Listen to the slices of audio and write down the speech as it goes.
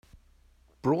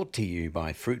Brought to you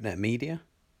by FruitNet Media,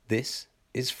 this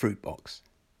is Fruitbox.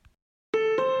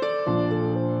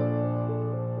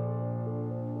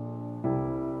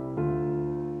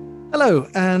 Hello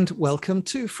and welcome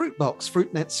to Fruitbox,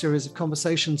 FruitNet's series of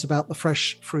conversations about the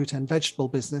fresh fruit and vegetable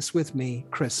business with me,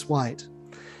 Chris White.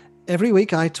 Every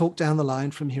week I talk down the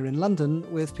line from here in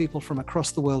London with people from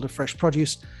across the world of fresh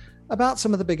produce about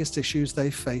some of the biggest issues they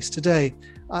face today.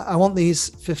 I want these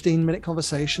 15-minute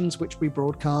conversations, which we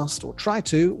broadcast or try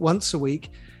to once a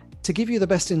week, to give you the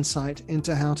best insight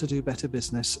into how to do better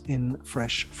business in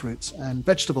fresh fruits and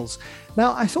vegetables.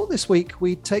 Now, I thought this week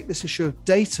we'd take this issue of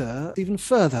data even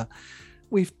further.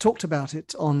 We've talked about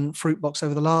it on Fruitbox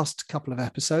over the last couple of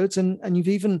episodes, and you've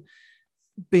even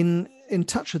been in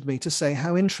touch with me to say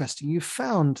how interesting you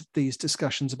found these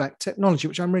discussions about technology,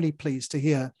 which I'm really pleased to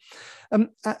hear.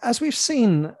 As we've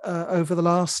seen over the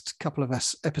last couple of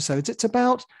episodes, it's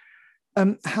about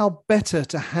how better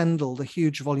to handle the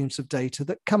huge volumes of data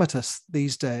that come at us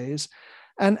these days,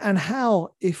 and how,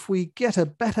 if we get a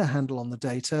better handle on the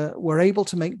data, we're able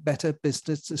to make better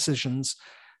business decisions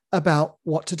about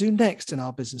what to do next in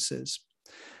our businesses.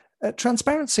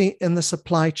 Transparency in the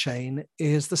supply chain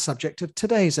is the subject of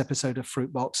today's episode of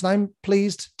Fruitbox, and I'm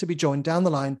pleased to be joined down the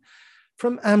line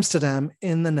from Amsterdam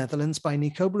in the Netherlands by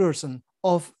Nico Broersen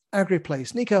of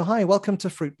AgriPlace. Nico, hi, welcome to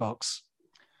Fruitbox.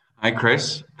 Hi,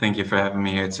 Chris. Thank you for having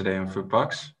me here today on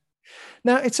Fruitbox.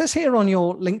 Now, it says here on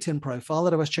your LinkedIn profile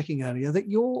that I was checking earlier that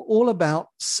you're all about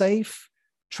safe,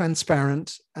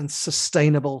 transparent, and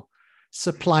sustainable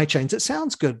supply chains. It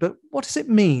sounds good, but what does it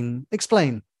mean?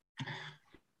 Explain.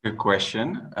 Good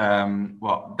question.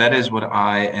 Well, that is what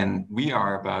I and we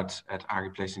are about at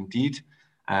AgriPlace indeed.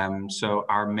 So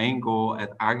our main goal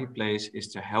at AgriPlace is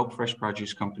to help fresh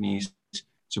produce companies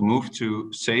to move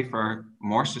to safer,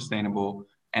 more sustainable,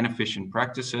 and efficient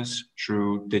practices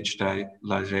through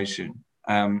digitalization.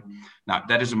 Now,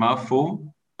 that is a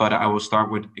mouthful, but I will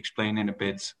start with explaining a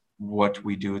bit what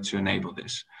we do to enable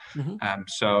this.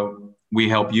 So we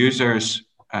help users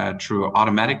through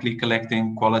automatically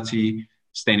collecting quality,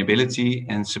 sustainability,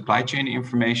 and supply chain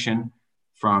information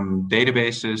from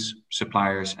databases,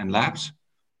 suppliers, and labs.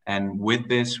 And with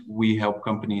this, we help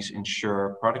companies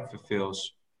ensure product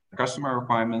fulfills customer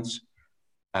requirements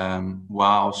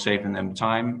while saving them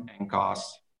time and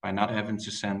cost by not having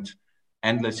to send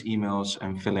endless emails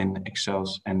and fill in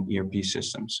Excels and ERP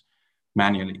systems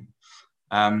manually.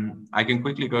 I can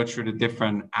quickly go through the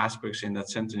different aspects in that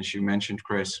sentence you mentioned,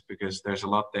 Chris, because there's a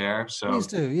lot there. So please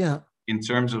do, yeah. In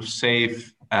terms of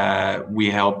safe, we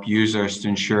help users to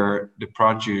ensure the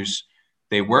produce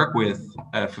they work with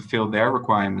fulfill their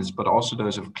requirements, but also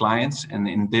those of clients. And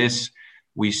in this,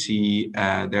 we see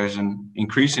there's an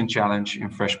increasing challenge in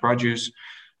fresh produce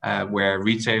where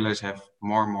retailers have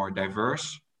more and more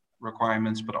diverse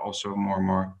requirements, but also more and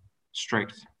more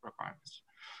strict requirements.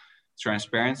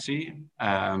 Transparency,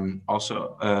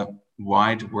 also a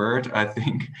wide word, I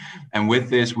think. And with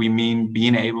this, we mean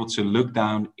being able to look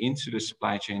down into the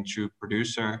supply chain through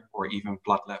producer or even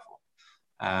plot level.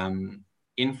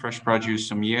 In fresh produce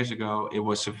some years ago, it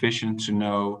was sufficient to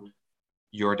know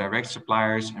your direct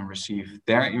suppliers and receive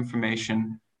their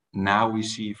information. Now we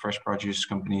see fresh produce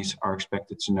companies are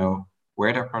expected to know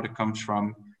where their product comes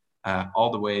from,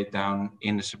 all the way down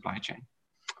in the supply chain.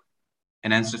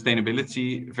 And then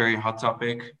sustainability, very hot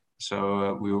topic.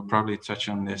 So we will probably touch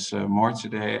on this more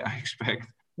today, I expect.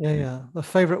 Yeah. The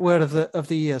favorite word of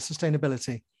the year,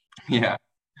 sustainability. Yeah.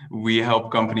 We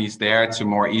help companies there to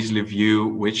more easily view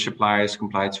which suppliers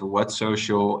comply to what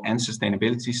social and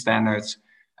sustainability standards.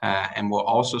 And we'll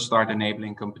also start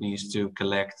enabling companies to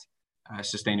collect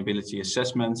sustainability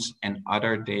assessments and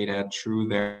other data through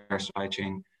their supply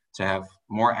chain to have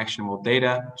more actionable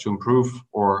data to improve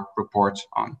or report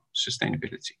on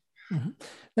sustainability. Mm-hmm.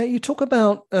 Now, you talk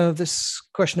about this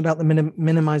question about the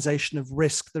minimization of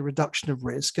risk, the reduction of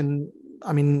risk, and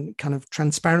I mean, kind of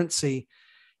transparency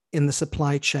in the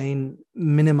supply chain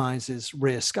minimizes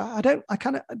risk. I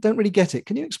kind of don't really get it.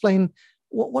 Can you explain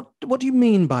what do you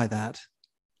mean by that?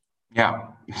 Yeah.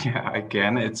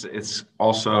 Again, it's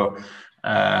also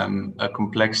a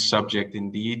complex subject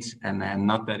indeed, and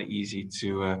not that easy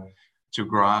to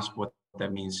grasp what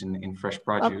that means in fresh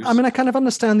produce. I mean, I kind of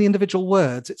understand the individual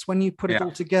words. It's when you put it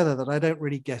all together that I don't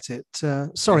really get it.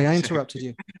 Sorry, I interrupted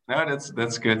you. No,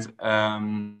 that's good.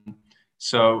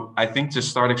 So I think to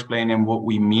start explaining what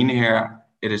we mean here,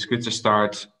 it is good to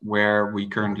start where we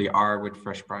currently are with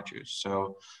fresh produce.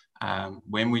 So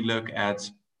when we look at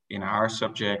in our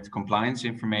subject compliance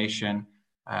information,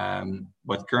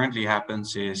 what currently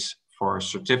happens is for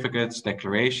certificates,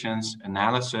 declarations,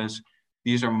 analysis,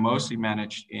 these are mostly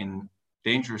managed in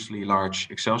dangerously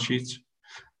large Excel sheets.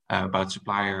 about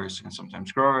suppliers and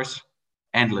sometimes growers,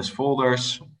 endless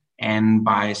folders, and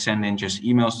by sending just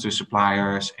emails to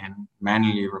suppliers and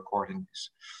manually recording this.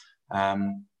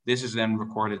 This is then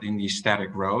recorded in these static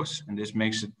rows, and this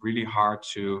makes it really hard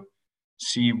to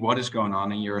see what is going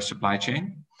on in your supply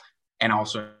chain and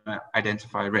also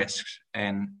identify risks.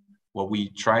 And what we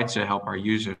try to help our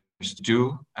users to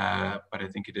do, but I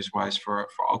think it is wise for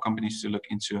all companies to look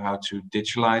into how to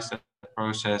digitalize that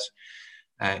process,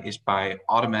 is by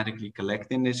automatically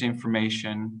collecting this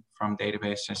information from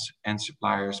databases and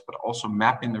suppliers, but also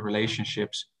mapping the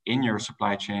relationships in your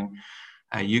supply chain.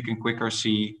 You can quicker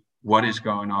see what is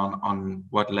going on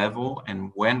what level,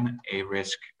 and when a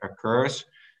risk occurs.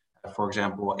 For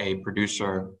example, a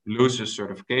producer loses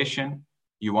certification,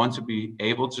 you want to be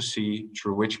able to see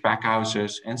through which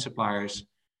packhouses and suppliers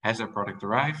has their product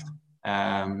arrived,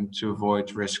 to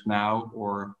avoid risk now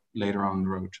or later on the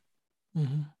road.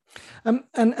 Mm-hmm.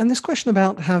 And this question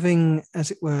about having,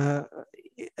 as it were,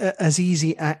 as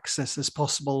easy access as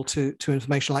possible to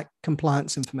information like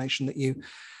compliance information that you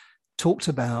talked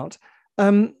about,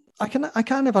 I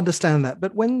kind of understand that.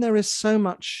 But when there is so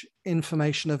much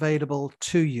information available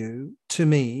to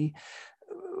me,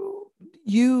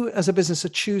 you as a business are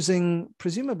choosing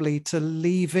presumably to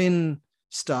leave in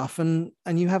stuff, and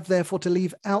you have therefore to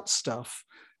leave out stuff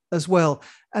as well.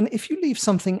 And if you leave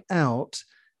something out,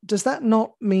 does that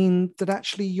not mean that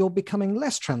actually you're becoming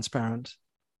less transparent?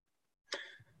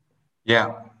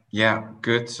 Yeah,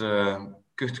 good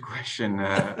question,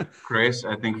 Chris.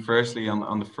 I think firstly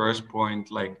on the first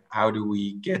point, like how do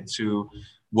we get to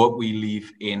what we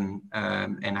leave in,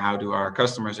 and how do our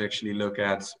customers actually look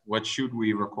at what should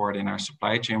we record in our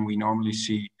supply chain? We normally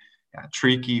see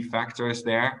three key factors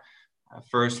there.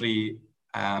 Firstly,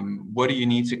 what do you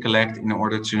need to collect in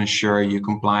order to ensure you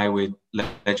comply with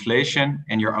legislation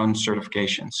and your own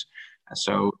certifications?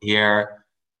 So here,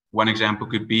 one example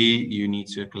could be you need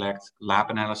to collect lab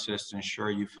analysis to ensure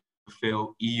you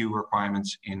fulfill EU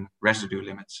requirements in residue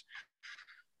limits.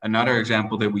 Another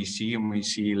example that we see, and we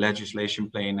see legislation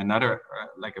playing another,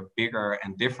 like a bigger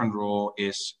and different role,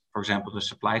 is, for example, the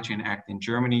Supply Chain Act in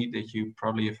Germany that you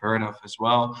probably have heard of as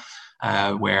well,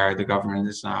 where the government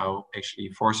is now actually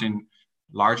forcing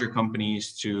larger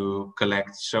companies to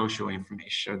collect social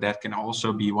information. So that can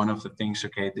also be one of the things,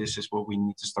 okay, this is what we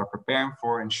need to start preparing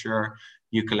for, ensure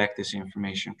you collect this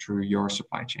information through your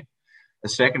supply chain. A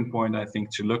second point I think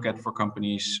to look at for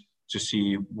companies to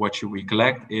see what should we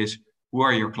collect is, who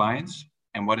are your clients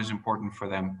and what is important for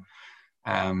them?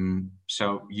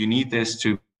 So you need this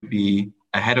to be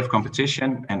ahead of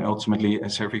competition, and ultimately,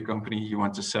 as every company, you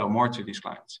want to sell more to these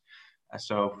clients.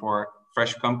 So for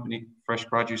fresh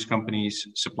produce companies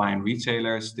supplying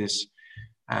retailers, this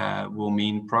will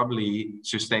mean probably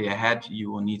to stay ahead,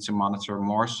 you will need to monitor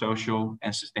more social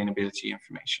and sustainability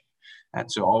information.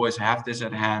 So always have this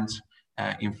at hand,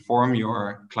 inform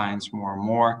your clients more and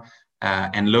more,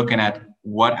 and looking at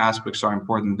what aspects are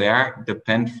important there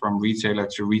depend from retailer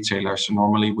to retailer. So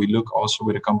normally we look also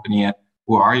with a company at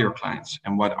who are your clients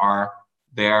and what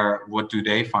do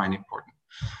they find important.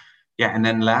 Yeah, and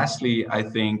then lastly, I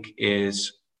think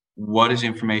is what is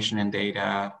information and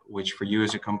data, which for you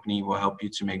as a company will help you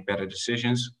to make better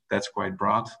decisions. That's quite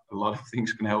broad. A lot of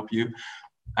things can help you.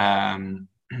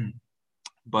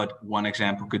 But one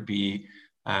example could be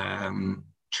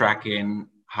tracking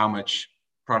how much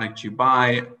product you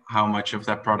buy, how much of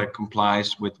that product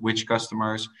complies with which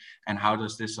customers, and how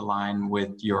does this align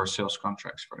with your sales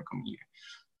contracts for the coming year.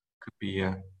 Could be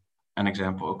an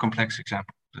example, a complex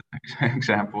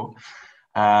example.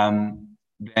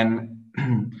 Then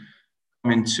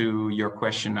coming to your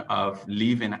question of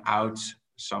leaving out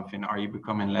something, are you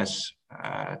becoming less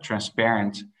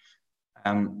transparent?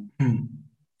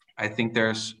 I think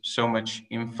there's so much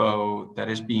info that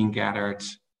is being gathered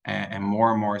and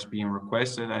more is being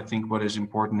requested. I think what is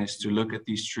important is to look at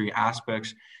these three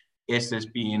aspects. Is this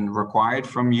being required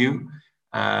from you?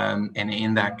 And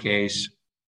in that case,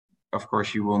 of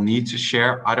course, you will need to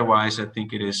share. Otherwise, I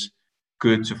think it is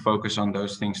good to focus on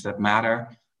those things that matter.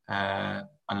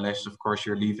 Unless, of course,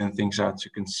 you're leaving things out to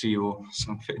conceal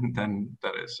something, then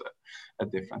that is a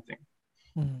different thing.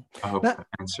 I hope I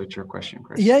answered your question,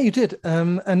 Chris. Yeah, you did.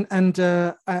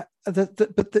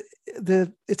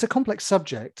 It's a complex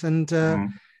subject, and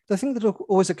the thing that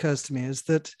always occurs to me is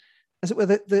that, as it were,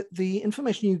 the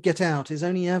information you get out is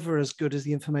only ever as good as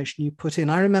the information you put in.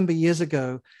 I remember years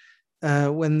ago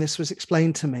when this was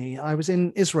explained to me. I was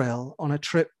in Israel on a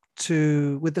trip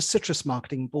with the Citrus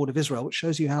Marketing Board of Israel, which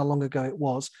shows you how long ago it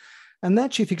was. And their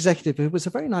chief executive, who was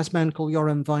a very nice man called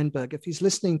Yoram Weinberg, if he's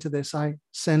listening to this, I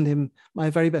send him my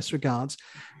very best regards.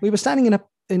 We were standing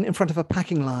in front of a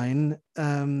packing line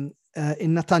in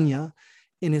Netanya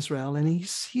in Israel, and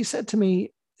he said to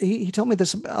me, he told me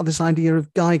this idea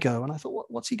of GIGO, and I thought,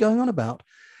 what's he going on about?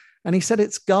 And he said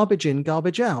it's garbage in,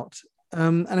 garbage out.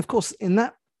 And of course, in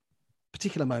that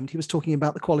particular moment, he was talking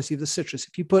about the quality of the citrus.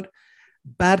 If you put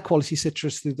bad quality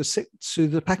citrus through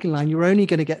the packing line, you're only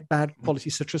going to get bad quality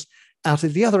citrus out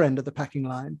of the other end of the packing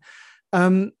line.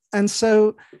 And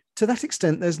so to that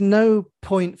extent, there's no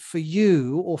point for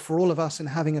you or for all of us in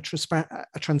having a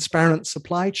transparent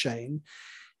supply chain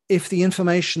if the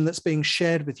information that's being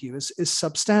shared with you is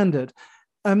substandard.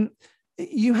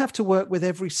 You have to work with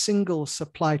every single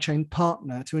supply chain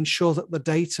partner to ensure that the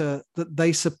data that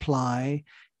they supply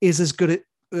is as good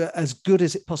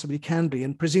as it possibly can be,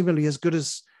 and presumably as good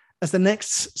as the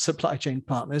next supply chain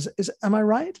partner. Am I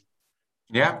right?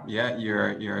 Yeah,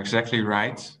 you're exactly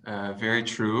right. Very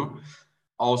true.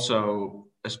 Also,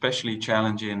 especially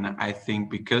challenging, I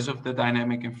think, because of the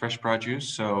dynamic in fresh produce.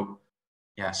 So,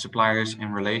 yeah, suppliers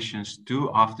and relations do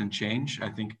often change. I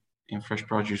think in fresh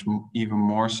produce even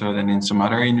more so than in some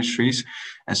other industries,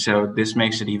 and so this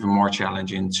makes it even more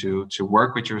challenging to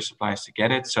work with your suppliers to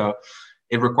get it. So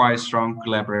it requires strong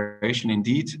collaboration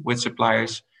indeed with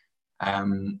suppliers.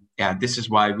 This is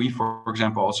why we, for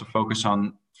example, also focus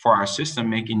on, for our system,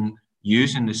 making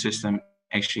using the system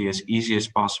actually as easy as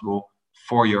possible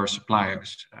for your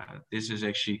suppliers. This is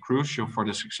actually crucial for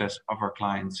the success of our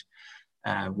clients.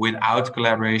 Without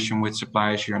collaboration with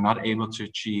suppliers, you're not able to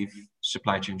achieve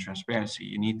supply chain transparency.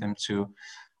 You need them to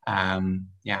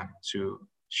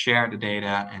share the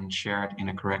data and share it in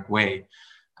a correct way.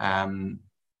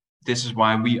 This is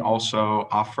why we also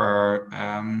offer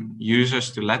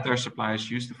users to let their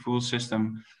suppliers use the full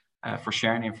system for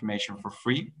sharing information for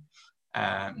free.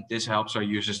 This helps our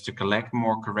users to collect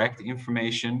more correct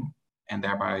information and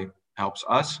thereby helps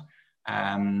us.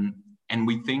 And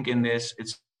we think in this,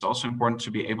 it's also important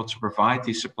to be able to provide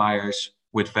these suppliers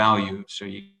with value. So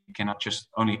you cannot just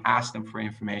only ask them for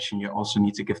information, you also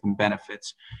need to give them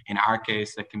benefits. In our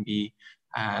case, that can be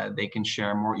they can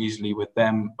share more easily with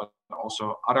them, but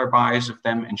also other buyers of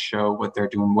them, and show what they're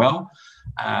doing well.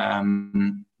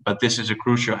 But this is a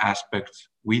crucial aspect,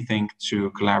 we think,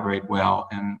 to collaborate well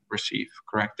and receive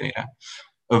correct data,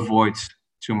 avoid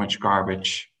too much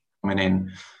garbage coming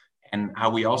in. And how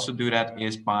we also do that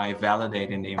is by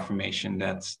validating the information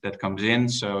that comes in.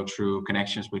 So through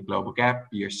connections with Global Gap,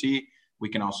 BRC, we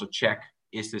can also check,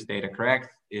 is this data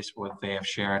correct? Is what they have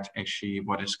shared actually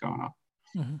what is going on?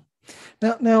 Mm-hmm.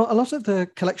 Now, a lot of the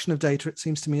collection of data, it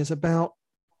seems to me, is about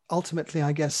ultimately,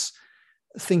 I guess,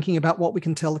 thinking about what we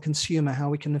can tell the consumer, how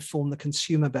we can inform the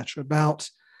consumer better about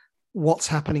what's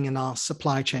happening in our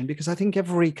supply chain. Because I think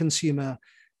every consumer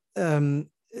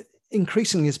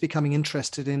increasingly is becoming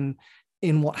interested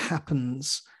in what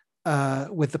happens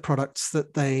with the products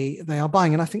that they are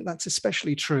buying. And I think that's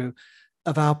especially true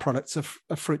of our products of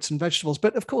fruits and vegetables.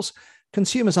 But of course,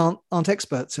 consumers aren't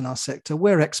experts in our sector.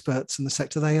 We're experts in the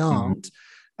sector, they aren't.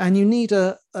 Mm-hmm. And you need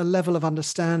a level of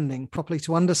understanding properly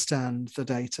to understand the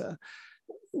data.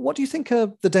 What do you think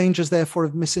are the dangers, therefore,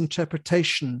 of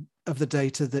misinterpretation of the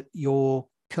data that you're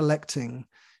collecting?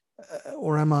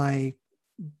 Or am I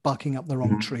barking up the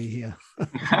wrong tree here?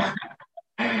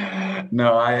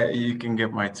 No, you can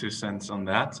get my 2 cents on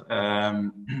that.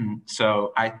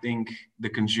 So I think the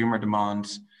consumer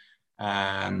demands,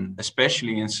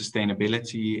 especially in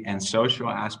sustainability and social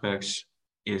aspects,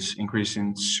 is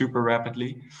increasing super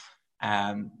rapidly.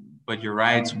 But you're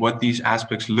right, what these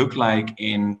aspects look like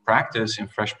in practice in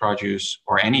fresh produce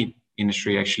or any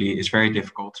industry actually is very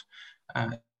difficult.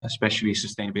 Especially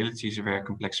sustainability is a very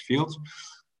complex field.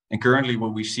 And currently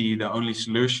what we see, the only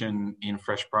solution in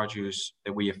fresh produce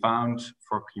that we have found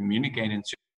for communicating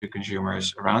to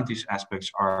consumers around these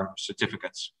aspects are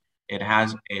certificates. It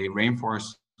has a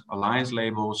Rainforest Alliance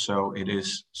label, so it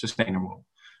is sustainable.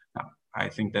 Now, I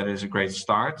think that is a great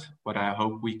start, but I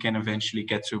hope we can eventually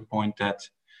get to a point that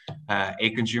a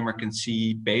consumer can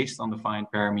see, based on defined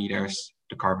parameters,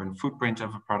 the carbon footprint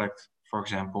of a product, for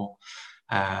example,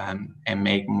 and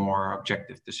make more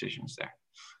objective decisions there.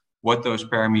 What those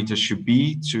parameters should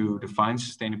be to define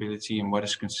sustainability and what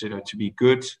is considered to be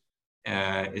good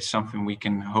is something we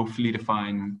can hopefully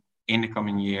define in the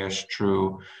coming years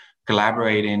through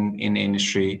collaborating in the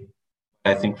industry.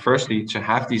 I think firstly, to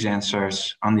have these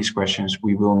answers on these questions,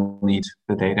 we will need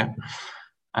the data.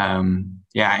 And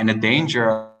the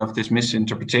danger of this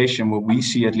misinterpretation, what we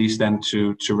see at least then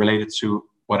to relate it to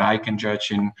what I can judge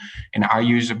in our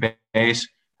user base,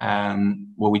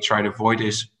 what we try to avoid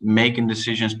is making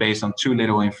decisions based on too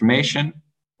little information.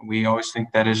 We always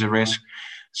think that is a risk.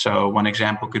 So one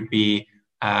example could be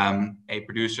a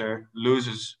producer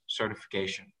loses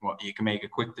certification. Well, you can make a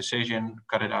quick decision,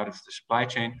 cut it out of the supply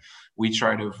chain. We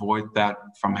try to avoid that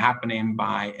from happening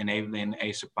by enabling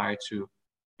a supplier to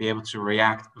be able to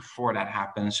react before that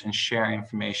happens and share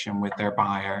information with their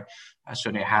buyer,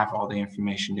 so they have all the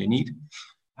information they need.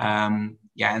 And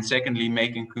secondly,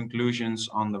 making conclusions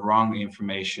on the wrong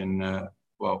information.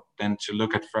 Then to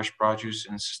look at fresh produce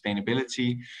and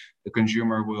sustainability, the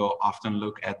consumer will often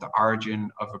look at the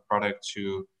origin of a product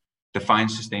to define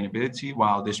sustainability,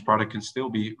 while this product can still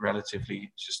be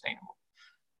relatively sustainable.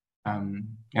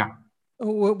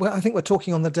 Well, I think we're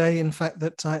talking on the day, in fact,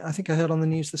 that I think I heard on the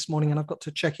news this morning, and I've got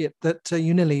to check it, that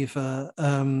Unilever,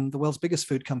 the world's biggest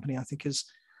food company, I think has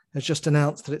just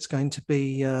announced that it's going to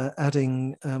be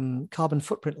adding carbon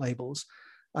footprint labels,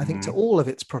 I think, to all of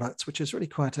its products, which is really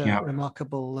quite a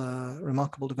remarkable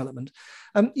development.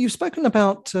 You've spoken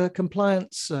about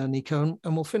compliance, Nico,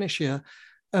 and we'll finish here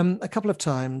a couple of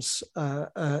times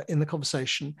in the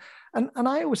conversation. And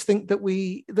I always think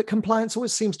that compliance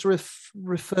always seems to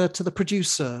refer to the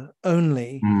producer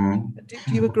only. Do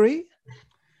you agree?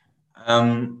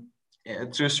 To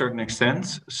a certain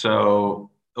extent.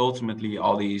 So ultimately,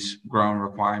 all these grown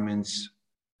requirements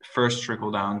first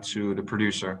trickle down to the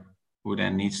producer, who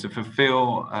then needs to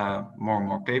fulfill more and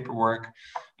more paperwork.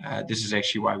 This is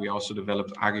actually why we also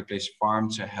developed AgriPlace Farm,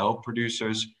 to help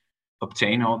producers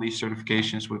obtain all these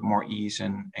certifications with more ease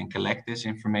and collect this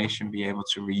information, be able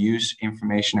to reuse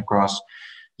information across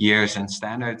years and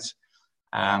standards.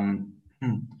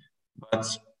 But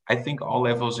I think all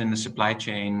levels in the supply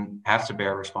chain have to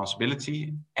bear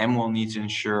responsibility and will need to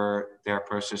ensure their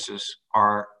processes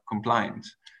are compliant.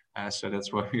 So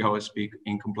that's why we always speak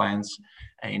in compliance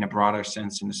in a broader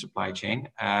sense in the supply chain.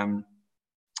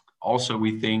 Also,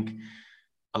 we think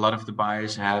a lot of the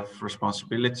buyers have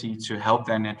responsibility to help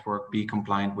their network be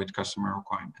compliant with customer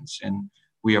requirements. And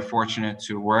we are fortunate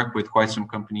to work with quite some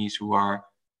companies who are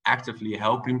actively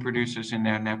helping producers in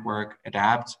their network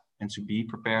adapt and to be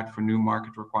prepared for new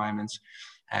market requirements.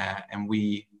 And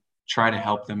we try to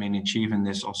help them in achieving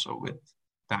this also with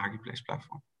the AgriPlace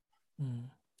platform.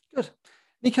 Good.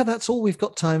 Nico, that's all we've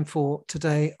got time for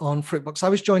today on Fruitbox. I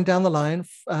was joined down the line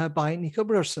by Nico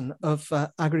Broersen of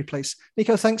AgriPlace.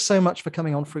 Nico, thanks so much for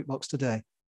coming on Fruitbox today.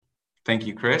 Thank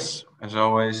you, Chris. As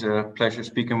always, a pleasure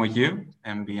speaking with you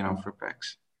and being on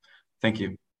Fruitbox. Thank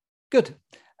you. Good.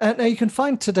 Now, you can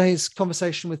find today's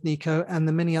conversation with Nico and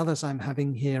the many others I'm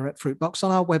having here at Fruitbox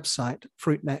on our website,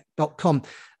 fruitnet.com.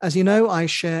 As you know, I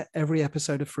share every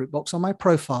episode of Fruitbox on my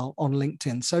profile on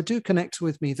LinkedIn, so do connect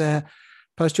with me there.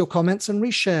 Post your comments and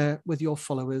reshare with your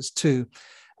followers too.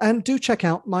 And do check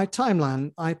out my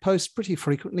timeline. I post pretty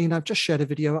frequently, and I've just shared a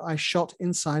video I shot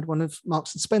inside one of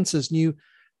Marks & Spencer's new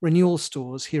renewal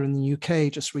stores here in the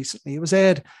UK just recently. It was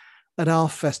aired at our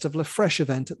Festival of Fresh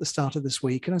event at the start of this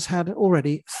week and has had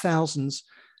already thousands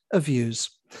of views.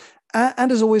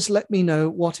 And as always, let me know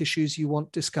what issues you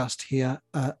want discussed here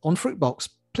on Fruitbox.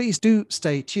 Please do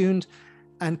stay tuned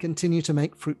and continue to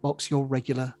make Fruitbox your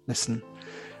regular listen.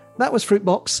 That was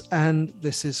Fruitbox, and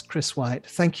this is Chris White.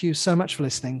 Thank you so much for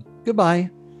listening. Goodbye.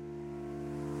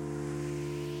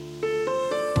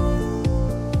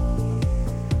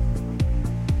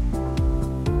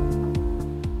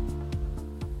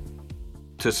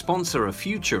 To sponsor a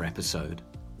future episode,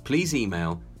 please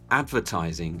email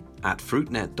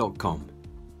advertising@fruitnet.com.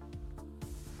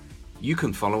 You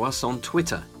can follow us on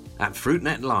Twitter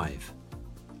 @FruitNetLive.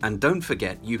 And don't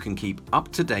forget, you can keep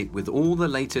up to date with all the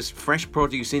latest fresh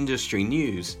produce industry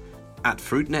news at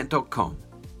fruitnet.com.